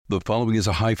The following is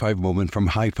a high-five moment from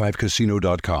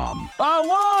highfivecasino.com. I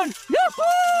won!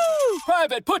 Yahoo!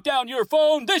 Private, put down your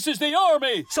phone. This is the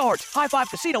Army. Sarge, High Five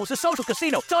Casino is a social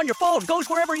casino. It's on your phone. Goes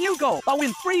wherever you go. I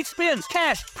win free spins,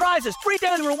 cash, prizes, free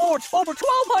daily rewards, over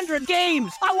 1,200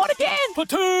 games. I won again.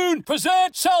 Platoon,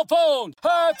 present cell phone.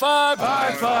 High Five.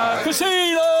 High Five.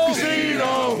 Casino.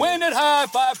 Casino. Win at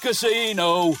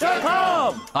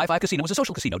highfivecasino.com. High Five Casino is a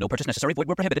social casino. No purchase necessary. Void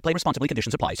where prohibited. Play responsibly.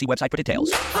 Conditions apply. See website for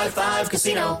details. High Five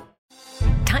Casino.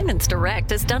 Diamonds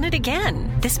Direct has done it again.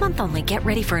 This month only, get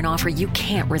ready for an offer you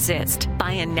can't resist.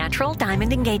 Buy a natural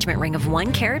diamond engagement ring of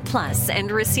 1 carat plus and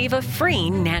receive a free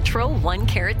natural 1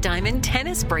 carat diamond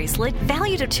tennis bracelet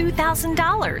valued at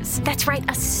 $2,000. That's right,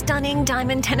 a stunning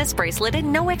diamond tennis bracelet at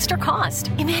no extra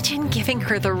cost. Imagine giving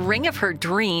her the ring of her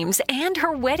dreams and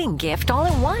her wedding gift all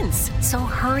at once. So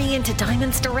hurry into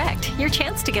Diamonds Direct. Your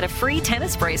chance to get a free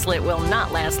tennis bracelet will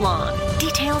not last long.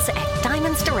 Details at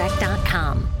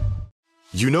diamondsdirect.com.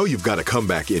 You know you've got a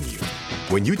comeback in you.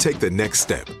 When you take the next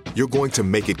step, you're going to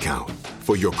make it count.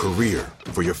 For your career,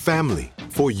 for your family,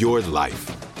 for your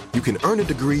life. You can earn a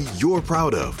degree you're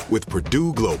proud of with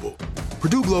Purdue Global.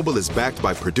 Purdue Global is backed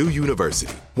by Purdue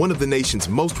University, one of the nation's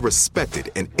most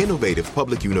respected and innovative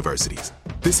public universities.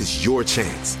 This is your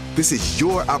chance. This is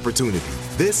your opportunity.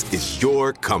 This is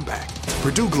your comeback.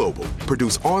 Purdue Global,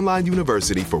 Purdue's online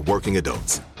university for working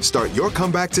adults. Start your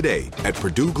comeback today at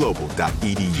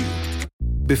purdueglobal.edu.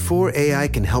 Before AI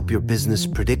can help your business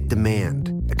predict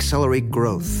demand, accelerate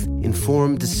growth,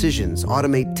 inform decisions,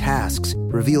 automate tasks,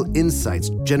 reveal insights,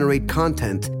 generate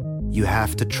content, you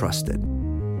have to trust it.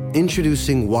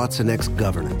 Introducing watsonx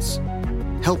Governance,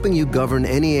 helping you govern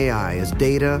any AI as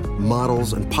data,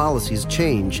 models, and policies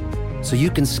change so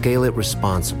you can scale it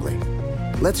responsibly.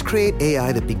 Let's create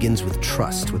AI that begins with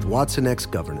trust with watsonx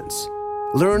Governance.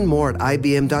 Learn more at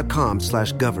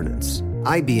ibm.com/governance.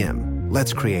 IBM,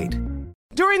 let's create.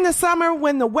 During the summer,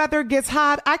 when the weather gets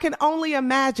hot, I can only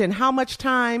imagine how much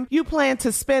time you plan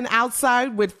to spend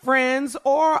outside with friends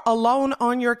or alone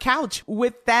on your couch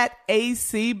with that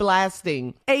AC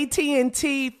blasting.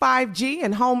 AT&T 5G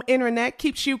and home internet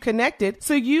keeps you connected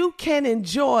so you can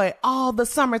enjoy all the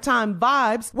summertime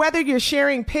vibes, whether you're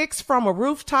sharing pics from a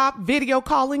rooftop, video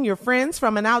calling your friends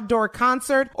from an outdoor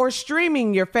concert, or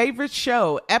streaming your favorite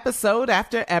show episode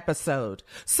after episode.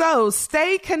 So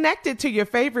stay connected to your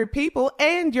favorite people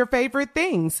and your favorite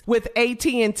things with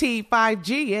AT&T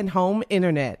 5G and home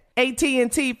internet.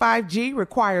 AT&T 5G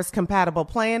requires compatible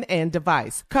plan and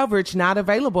device. Coverage not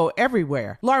available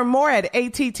everywhere. Learn more at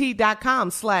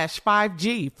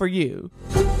att.com/5G for you.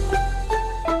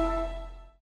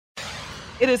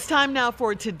 It is time now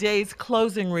for today's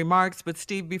closing remarks. But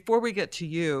Steve, before we get to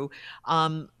you,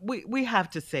 we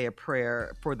have to say a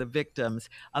prayer for the victims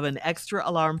of an extra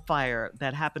alarm fire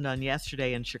that happened on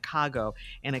yesterday in Chicago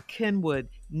in a Kenwood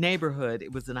neighborhood.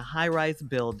 It was in a high-rise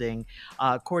building.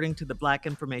 According to the Black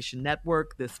Information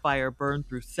Network, this fire burned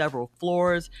through several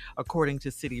floors. According to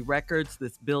city records,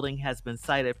 this building has been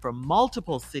cited for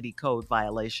multiple city code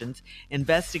violations.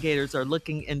 Investigators are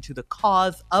looking into the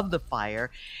cause of the fire.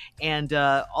 And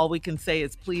all we can say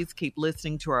is please keep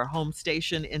listening to our home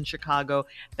station in Chicago.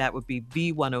 That would be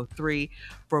V103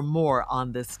 for more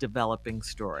on this developing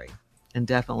story. And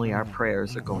definitely our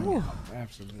prayers are going out.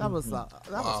 Absolutely. That was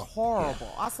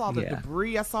horrible. I saw the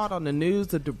debris. I saw it on the news,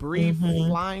 the debris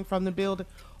flying from the building.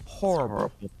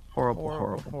 Horrible.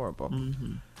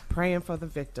 Mm-hmm. Praying for the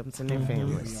victims and their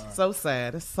families. So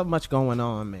sad. There's so much going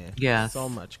on, man. Yes. So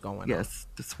much going on. Yes.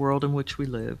 This world in which we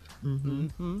live.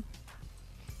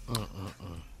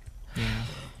 Yeah.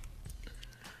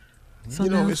 So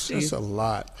it's just a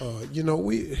lot.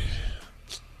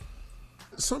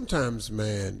 Sometimes,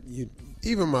 man,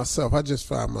 even myself, I just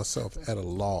find myself at a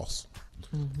loss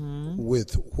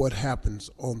with what happens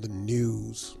on the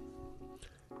news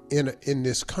in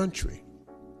this country.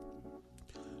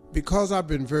 Because I've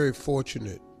been very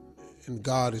fortunate, and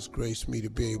God has graced me to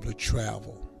be able to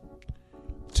travel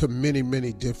to many,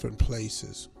 many different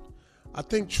places. I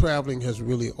think traveling has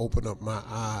really opened up my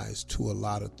eyes to a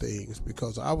lot of things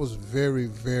because I was very,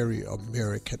 very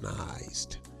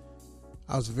Americanized.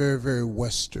 I was very, very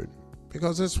Western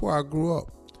because that's where I grew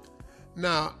up.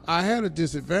 Now, I had a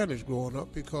disadvantage growing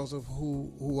up because of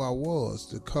who I was,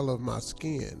 the color of my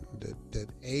skin, that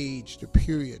age, the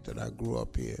period that I grew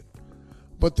up in.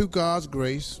 But through God's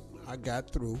grace, I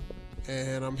got through,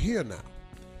 and I'm here now.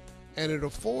 And it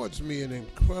affords me an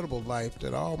incredible life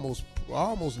that I almost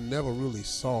never really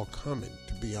saw coming,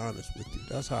 to be honest with you.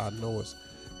 That's how I know it's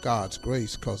God's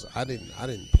grace, because I didn't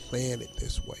plan it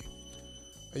this way.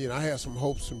 I had some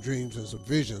hopes, some dreams, and some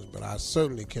visions, but I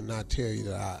certainly cannot tell you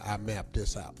that I mapped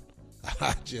this out.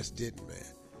 I just didn't, man.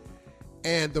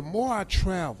 And the more I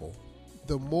travel,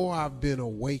 the more I've been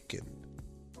awakened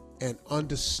and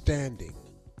understanding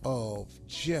of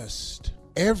just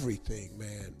everything,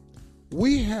 man.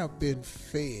 We have been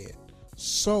fed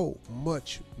so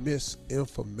much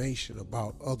misinformation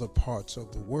about other parts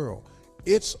of the world.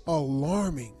 It's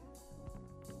alarming.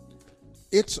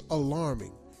 It's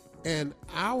alarming. And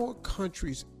our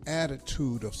country's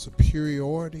attitude of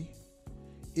superiority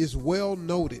is well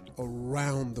noted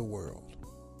around the world.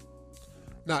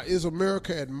 Now, is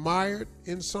America admired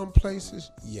in some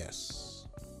places? Yes.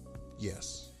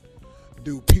 Yes.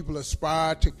 Do people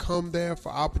aspire to come there for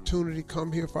opportunity,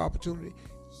 come here for opportunity?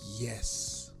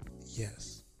 Yes.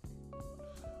 Yes.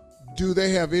 Do they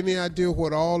have any idea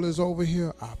what all is over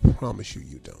here? I promise you,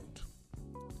 you don't.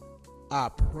 I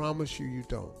promise you, you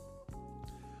don't.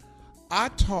 I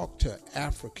talk to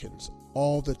Africans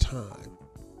all the time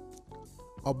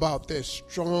about their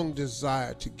strong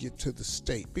desire to get to the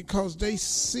state because they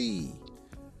see,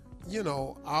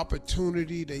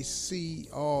 opportunity. They see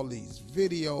all these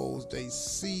videos. They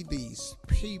see these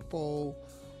people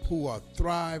who are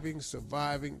thriving,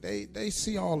 surviving. They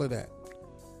see all of that.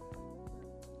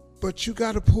 But you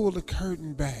got to pull the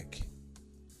curtain back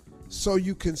so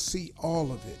you can see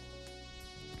all of it.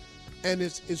 And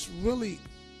it's really,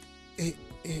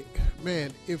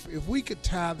 man, if we could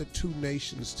tie the two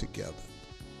nations together,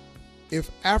 if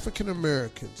African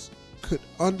Americans could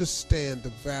understand the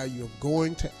value of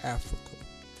going to Africa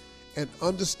and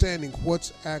understanding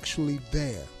what's actually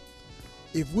there,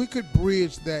 if we could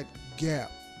bridge that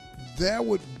gap, there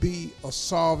would be a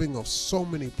solving of so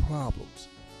many problems.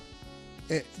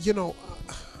 And,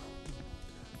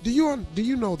 do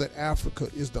you know that Africa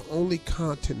is the only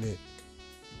continent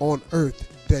on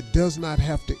earth that does not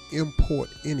have to import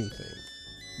anything?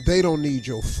 They don't need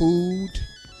your food.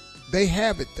 They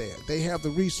have it there. They have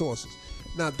the resources.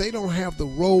 Now, they don't have the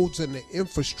roads and the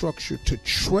infrastructure to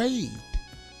trade,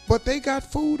 but they got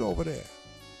food over there.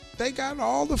 They got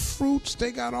all the fruits.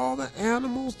 They got all the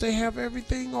animals. They have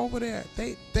everything over there.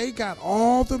 They got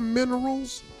all the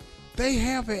minerals. They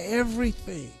have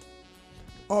everything.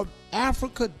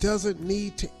 Africa doesn't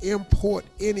need to import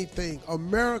anything.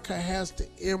 America has to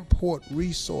import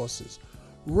resources.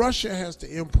 Russia has to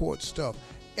import stuff.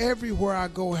 Everywhere I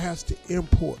go has to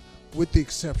import, with the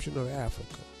exception of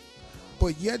Africa.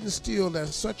 But yet and still,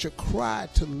 there's such a cry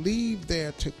to leave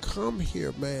there, to come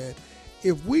here, man.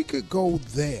 If we could go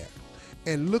there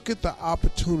and look at the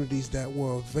opportunities that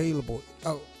were available.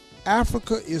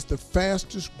 Africa is the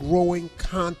fastest growing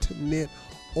continent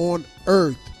on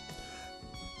earth.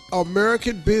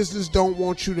 American business don't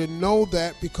want you to know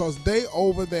that because they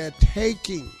over there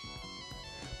taking.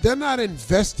 They're not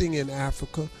investing in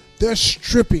Africa. They're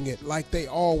stripping it like they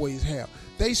always have.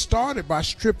 They started by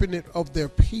stripping it of their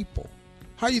people.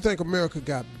 How you think America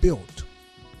got built?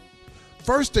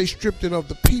 First they stripped it of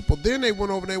the people. Then they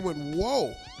went over there and went,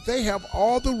 whoa, they have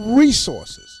all the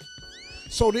resources.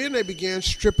 So then they began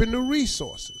stripping the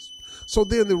resources. So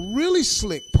then the really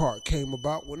slick part came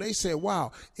about when they said,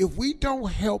 wow, if we don't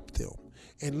help them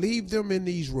and leave them in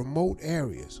these remote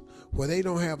areas where they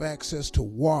don't have access to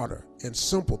water and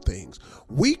simple things,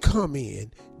 we come in,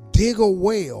 dig a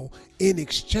well in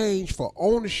exchange for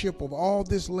ownership of all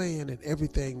this land and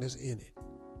everything that's in it.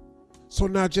 So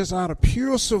now just out of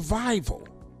pure survival,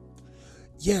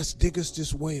 yes, dig us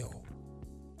this well.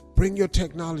 Bring your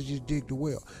technology to dig the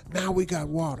well. Now we got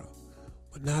water.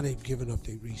 But now they've given up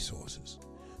their resources.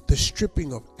 The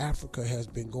stripping of Africa has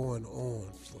been going on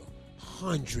for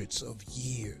hundreds of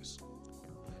years.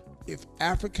 If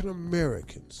African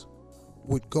Americans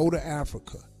would go to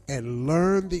Africa and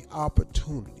learn the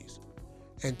opportunities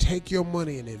and take your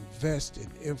money and invest in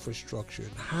infrastructure,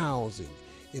 in housing,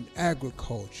 in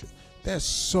agriculture, there's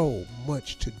so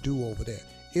much to do over there.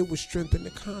 It would strengthen the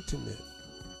continent.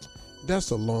 That's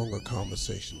a longer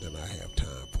conversation than I have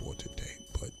time for today,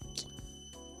 but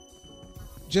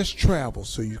just travel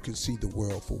so you can see the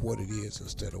world for what it is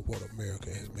instead of what America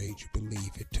has made you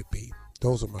believe it to be.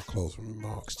 Those are my closing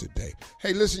remarks today.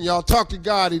 Hey, listen, y'all, talk to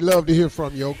God. He'd love to hear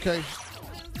from you, okay?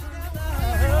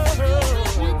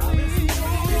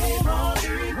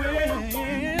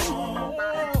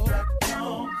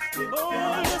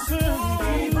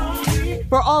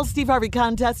 For all Steve Harvey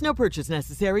contests, no purchase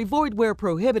necessary, void where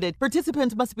prohibited.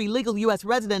 Participants must be legal U.S.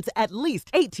 residents at least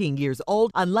 18 years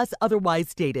old unless otherwise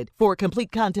stated. For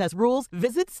complete contest rules,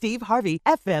 visit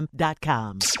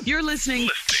SteveHarveyFM.com. You're listening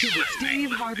to the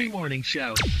Steve Harvey Morning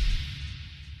Show.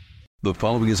 The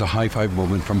following is a high five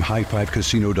moment from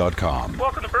highfivecasino.com.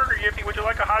 Welcome to Burger Yippee. Would you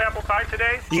like a hot apple pie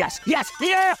today? Yes, yeah,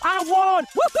 I won!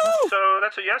 Woohoo! So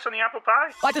that's a yes on the apple pie?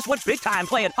 I just went big time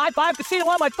playing High Five Casino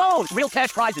on my phone. Real cash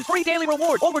prizes, free daily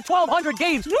rewards, over 1,200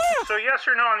 games. Yeah! So yes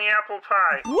or no on the apple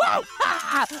pie? Whoa!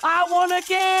 I won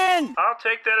again! I'll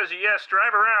take that as a yes.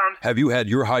 Drive around. Have you had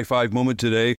your high five moment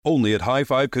today? Only at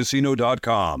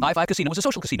highfivecasino.com. High Five Casino is a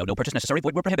social casino. No purchase necessary.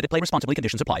 Void where prohibited. Play responsibly.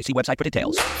 Conditions apply. See website for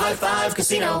details. High Five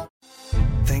Casino.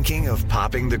 Thinking of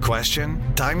popping the question?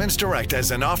 Diamonds Direct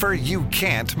has an offer you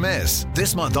can't miss.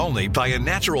 This month only, buy a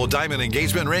natural diamond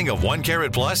engagement ring of 1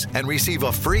 carat plus and receive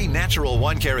a free natural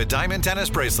 1 carat diamond tennis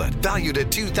bracelet valued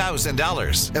at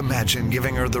 $2,000. Imagine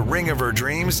giving her the ring of her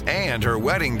dreams and her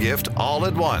wedding gift all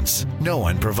at once. No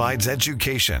one provides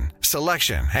education,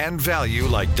 selection, and value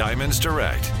like Diamonds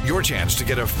Direct. Your chance to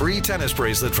get a free tennis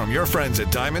bracelet from your friends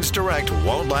at Diamonds Direct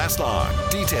won't last long.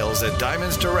 Details at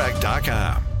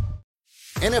diamondsdirect.com.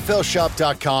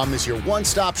 NFLShop.com is your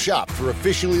one-stop shop for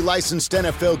officially licensed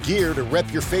NFL gear to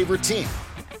rep your favorite team.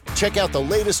 Check out the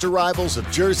latest arrivals of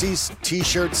jerseys,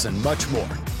 t-shirts, and much more.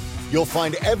 You'll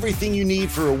find everything you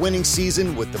need for a winning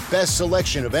season with the best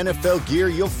selection of NFL gear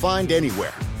you'll find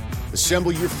anywhere.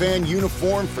 Assemble your fan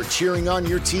uniform for cheering on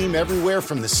your team everywhere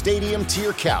from the stadium to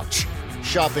your couch.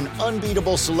 Shop an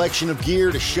unbeatable selection of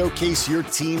gear to showcase your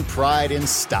team pride and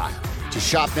style. To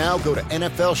shop now, go to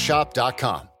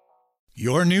NFLShop.com.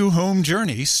 Your new home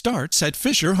journey starts at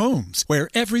Fisher Homes, where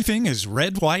everything is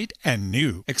red, white, and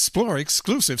new. Explore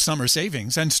exclusive summer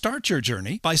savings and start your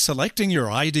journey by selecting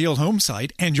your ideal home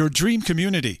site and your dream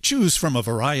community. Choose from a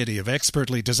variety of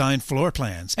expertly designed floor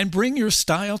plans and bring your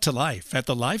style to life at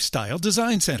the Lifestyle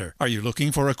Design Center. Are you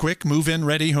looking for a quick move-in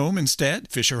ready home instead?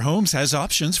 Fisher Homes has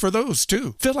options for those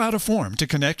too. Fill out a form to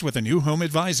connect with a new home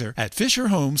advisor at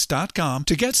FisherHomes.com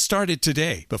to get started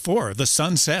today before the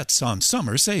sun sets on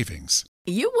summer savings.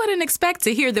 You wouldn't expect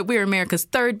to hear that we're America's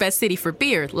third best city for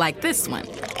beer like this one.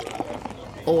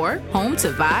 Or home to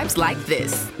vibes like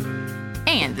this.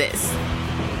 And this.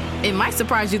 It might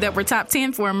surprise you that we're top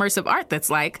 10 for immersive art that's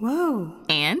like, whoa.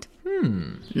 And,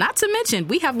 not to mention,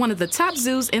 we have one of the top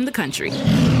zoos in the country.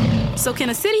 So can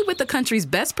a city with the country's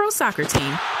best pro soccer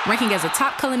team, ranking as a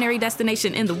top culinary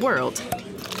destination in the world,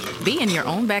 be in your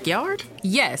own backyard?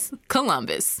 Yes,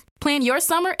 Columbus. Plan your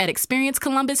summer at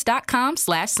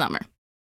ExperienceColumbus.com/summer.